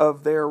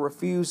of their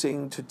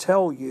refusing to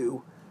tell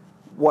you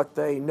what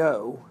they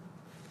know.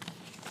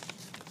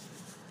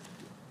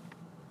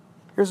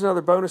 Here's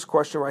another bonus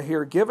question right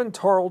here. Given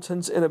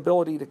Tarleton's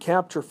inability to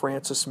capture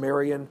Francis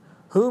Marion,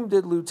 whom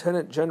did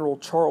Lieutenant General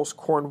Charles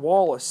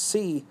Cornwallis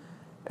see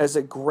as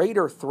a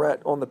greater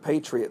threat on the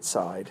Patriot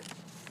side?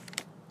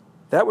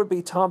 That would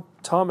be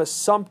Thomas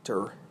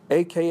Sumter,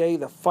 a.k.a.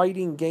 the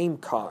Fighting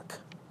Gamecock.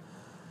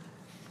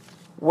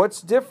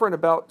 What's different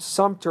about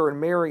Sumter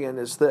and Marion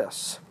is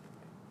this.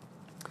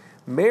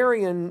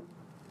 Marion,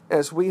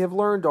 as we have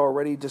learned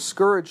already,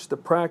 discouraged the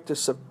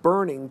practice of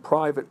burning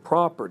private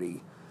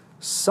property.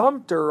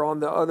 Sumter, on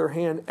the other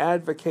hand,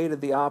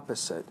 advocated the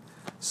opposite.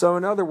 So,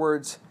 in other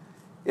words,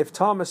 if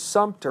Thomas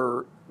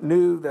Sumter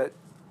knew that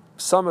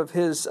some of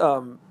his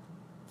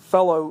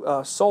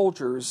fellow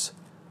soldiers'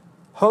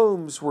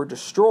 homes were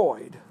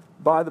destroyed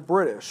by the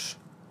British,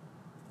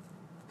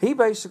 he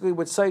basically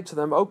would say to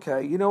them,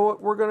 okay, you know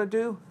what we're going to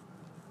do?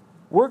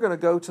 We're going to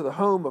go to the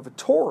home of a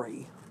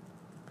Tory,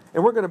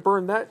 and we're going to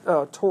burn that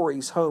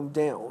Tory's home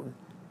down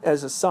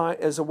as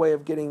a way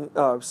of getting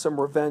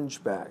some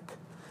revenge back.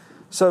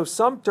 So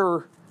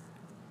Sumter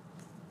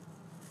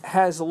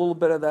has a little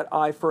bit of that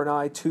eye for an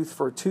eye, tooth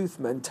for a tooth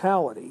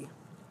mentality.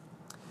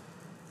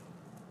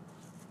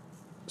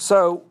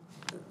 So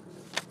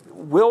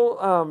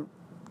will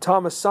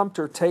Thomas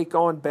Sumter take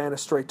on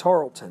Banastre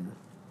Tarleton?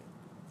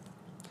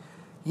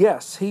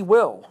 Yes, he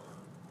will.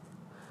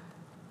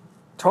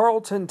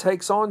 Tarleton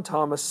takes on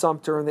Thomas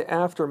Sumter in the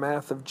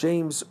aftermath of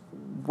James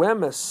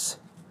Wemyss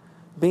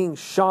being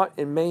shot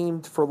and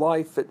maimed for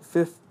life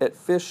at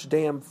Fish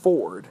Dam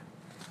Ford.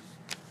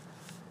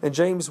 And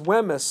James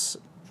Wemyss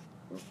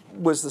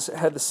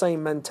had the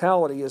same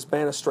mentality as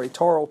Banastre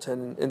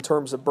Tarleton in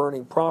terms of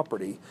burning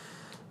property.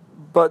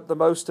 But the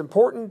most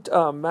important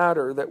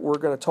matter that we're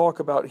going to talk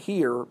about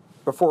here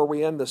before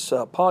we end this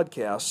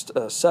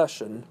podcast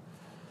session,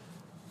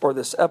 or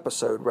this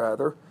episode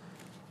rather,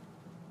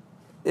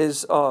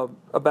 is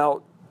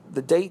about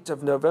the date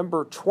of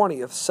November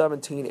 20th,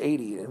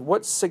 1780. And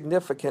what's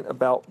significant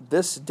about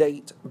this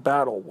date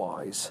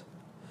battle-wise?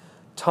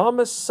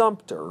 Thomas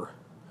Sumter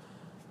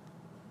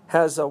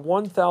has a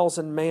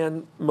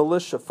 1,000-man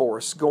militia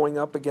force going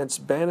up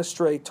against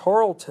Banastre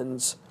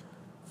Tarleton's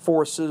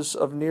forces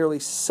of nearly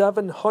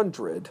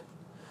 700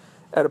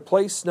 at a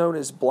place known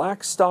as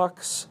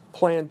Blackstock's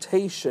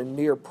Plantation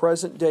near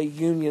present-day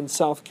Union,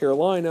 South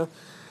Carolina,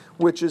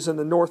 which is in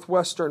the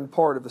northwestern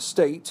part of the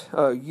state.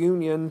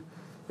 Union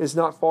is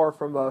not far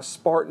from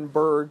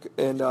Spartanburg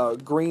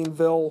and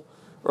Greenville,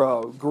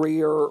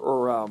 Greer,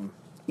 or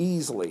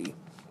Easley.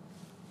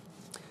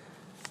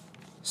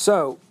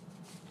 So,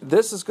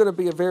 this is going to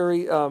be a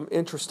very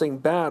interesting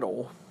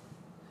battle.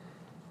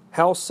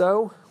 How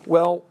so?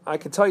 Well, I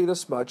can tell you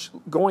this much.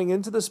 Going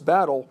into this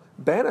battle,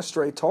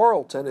 Banastre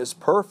Tarleton is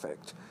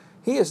perfect.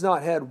 He has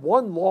not had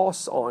one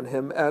loss on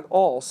him at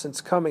all since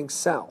coming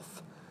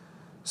south.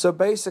 So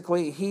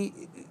basically,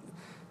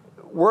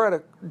 we're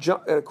at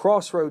a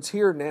crossroads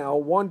here now,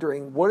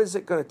 wondering what is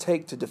it going to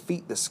take to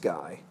defeat this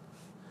guy?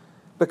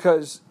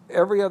 Because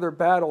every other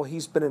battle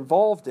he's been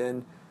involved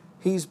in,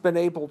 he's been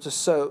able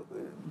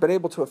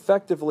to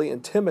effectively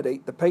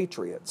intimidate the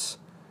Patriots.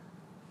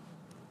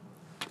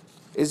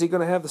 Is he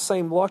going to have the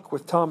same luck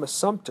with Thomas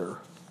Sumter?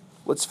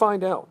 Let's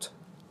find out.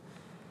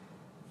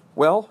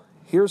 Well,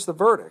 here's the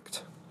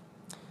verdict.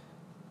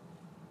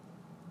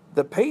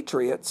 The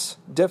Patriots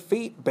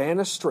defeat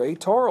Banastre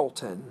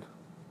Tarleton.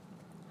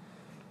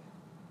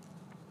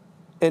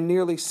 And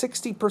nearly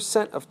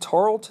 60% of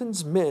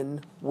Tarleton's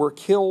men were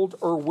killed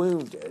or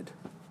wounded.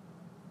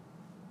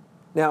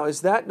 Now,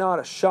 is that not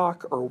a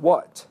shock or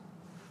what?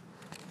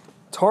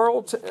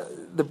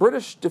 The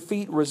British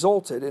defeat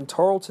resulted in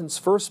Tarleton's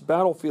first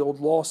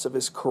battlefield loss of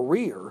his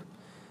career,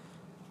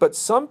 but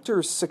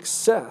Sumter's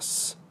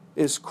success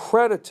is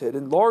credited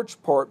in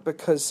large part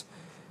because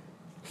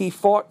he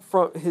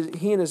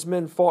and his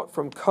men fought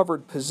from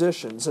covered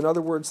positions. In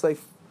other words,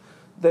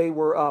 they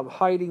were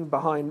hiding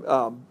behind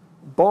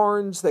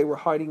barns, they were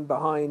hiding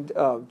behind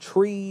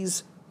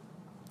trees.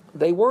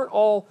 They weren't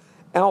all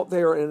out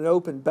there in an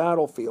open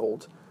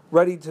battlefield,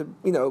 ready to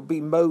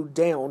be mowed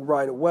down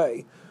right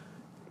away.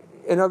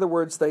 In other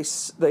words,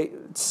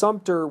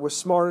 Sumter was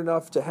smart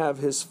enough to have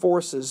his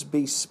forces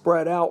be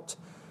spread out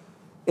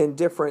in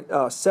different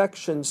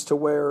sections to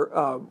where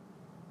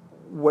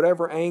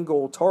whatever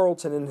angle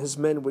Tarleton and his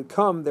men would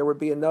come, there would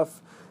be enough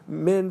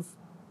men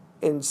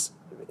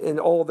in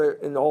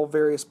all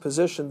various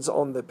positions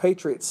on the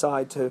Patriot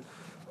side to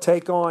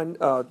take on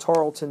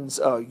Tarleton's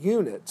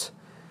unit.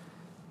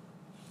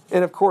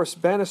 And of course,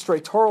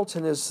 Banastre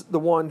Tarleton is the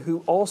one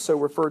who also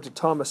referred to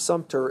Thomas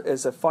Sumter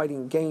as a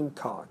fighting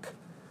gamecock,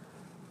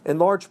 in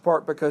large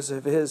part because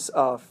of his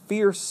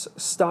fierce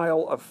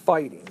style of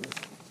fighting.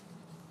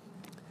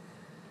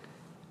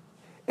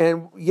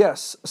 And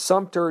yes,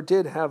 Sumter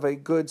did have a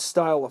good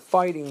style of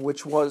fighting,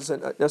 which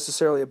wasn't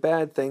necessarily a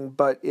bad thing,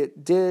 but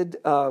it did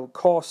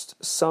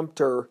cost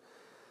Sumter,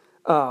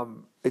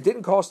 it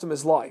didn't cost him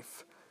his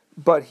life,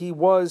 but he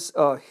was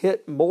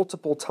hit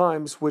multiple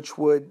times, which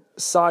would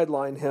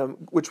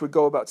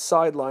go about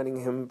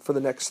sidelining him for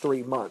the next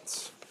 3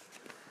 months.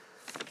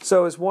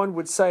 So as one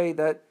would say,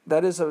 that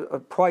is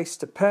a price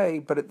to pay,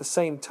 but at the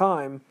same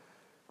time,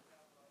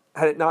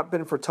 had it not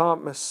been for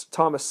Thomas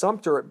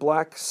Sumter at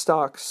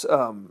Blackstock's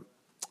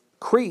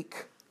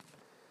Creek,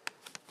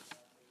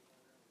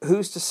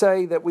 who's to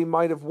say that we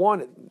might have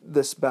won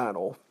this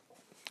battle,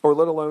 or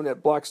let alone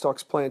at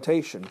Blackstock's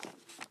plantation?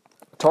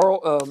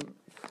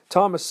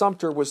 Thomas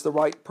Sumter was the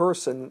right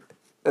person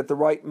at the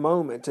right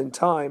moment in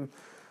time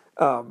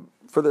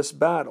for this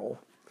battle.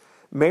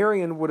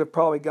 Marion would have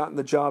probably gotten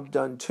the job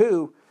done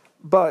too,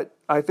 but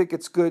I think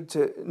it's good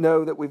to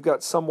know that we've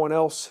got someone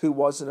else who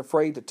wasn't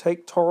afraid to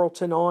take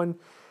Tarleton on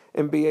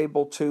and be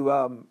able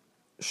to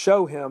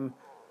show him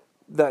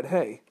that,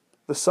 hey,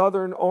 the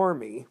Southern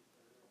Army,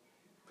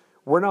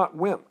 we're not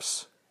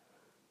wimps.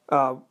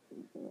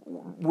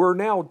 We're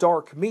now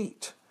dark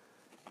meat.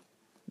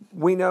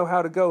 We know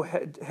how to go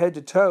head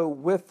to toe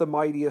with the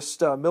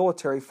mightiest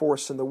military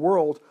force in the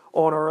world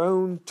on our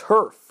own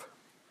turf.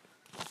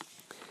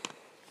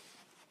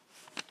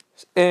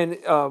 And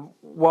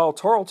while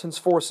Tarleton's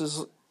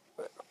forces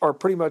are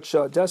pretty much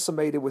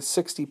decimated with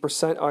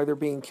 60% either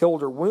being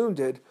killed or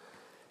wounded,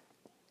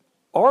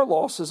 our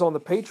losses on the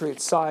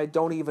Patriot side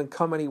don't even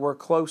come anywhere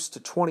close to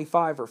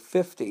 25 or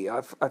 50.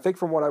 I think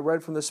from what I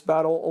read from this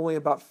battle, only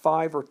about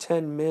 5 or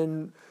 10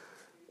 men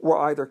were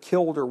either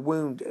killed or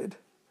wounded.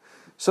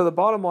 So the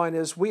bottom line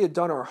is we had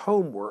done our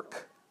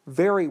homework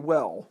very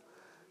well,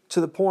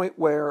 to the point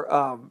where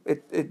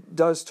it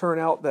does turn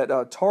out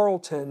that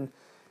Tarleton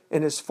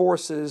and his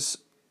forces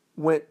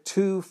went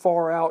too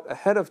far out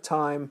ahead of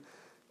time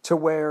to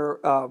where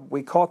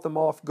we caught them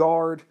off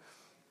guard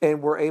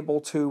and were able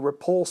to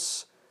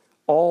repulse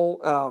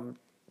all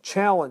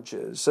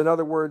challenges. In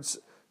other words,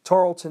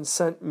 Tarleton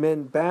sent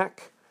men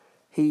back.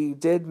 He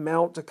did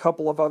mount a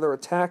couple of other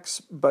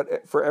attacks,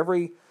 but for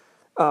every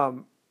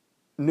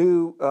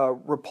new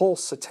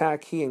repulse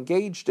attack he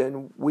engaged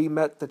in, we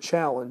met the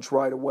challenge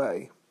right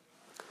away.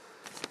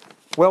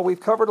 Well,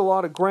 we've covered a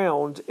lot of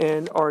ground,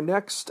 and our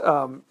next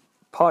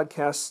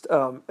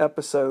podcast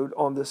episode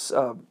on this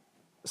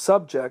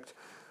subject,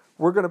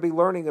 we're going to be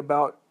learning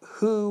about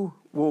who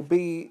will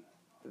be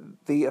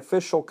the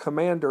official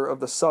commander of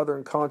the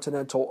Southern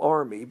Continental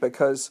Army,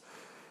 because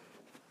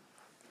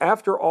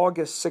after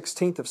August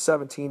 16th of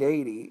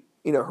 1780,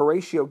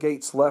 Horatio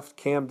Gates left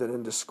Camden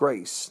in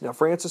disgrace. Now,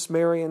 Francis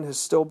Marion has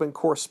still been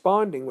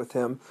corresponding with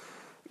him.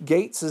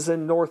 Gates is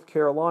in North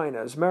Carolina.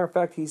 As a matter of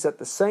fact, he's at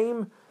the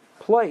same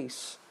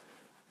place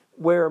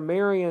where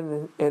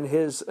Marion and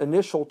his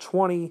initial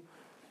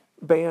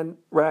 20-band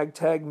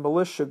ragtag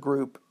militia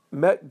group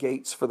met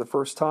Gates for the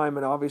first time,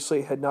 and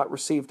obviously had not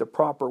received a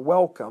proper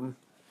welcome.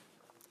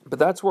 But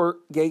that's where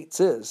Gates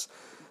is.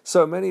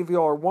 So many of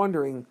you are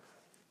wondering,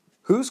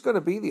 who's going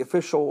to be the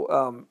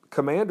official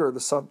commander of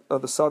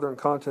the Southern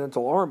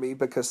Continental Army?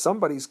 Because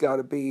somebody's got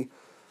to be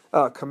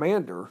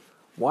commander.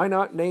 Why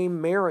not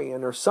name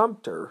Marion or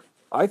Sumter?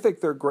 I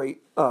think they're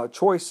great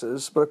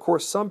choices, but of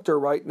course Sumter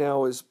right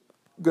now is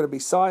going to be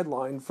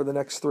sidelined for the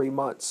next 3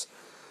 months.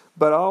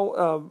 But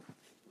I'll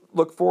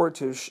look forward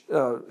to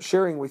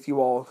sharing with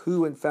you all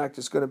who in fact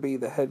is going to be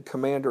the head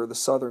commander of the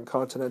Southern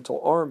Continental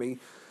Army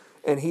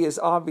and he is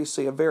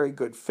obviously a very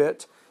good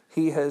fit.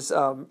 He has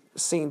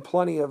seen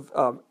plenty of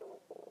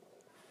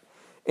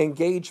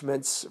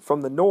engagements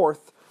from the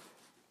North.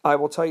 I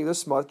will tell you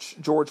this much: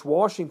 George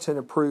Washington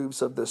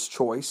approves of this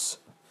choice,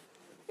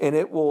 and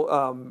it will,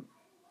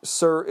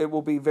 it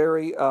will be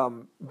very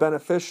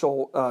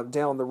beneficial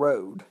down the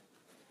road.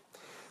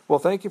 Well,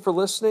 thank you for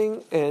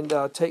listening, and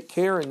take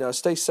care and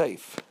stay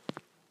safe.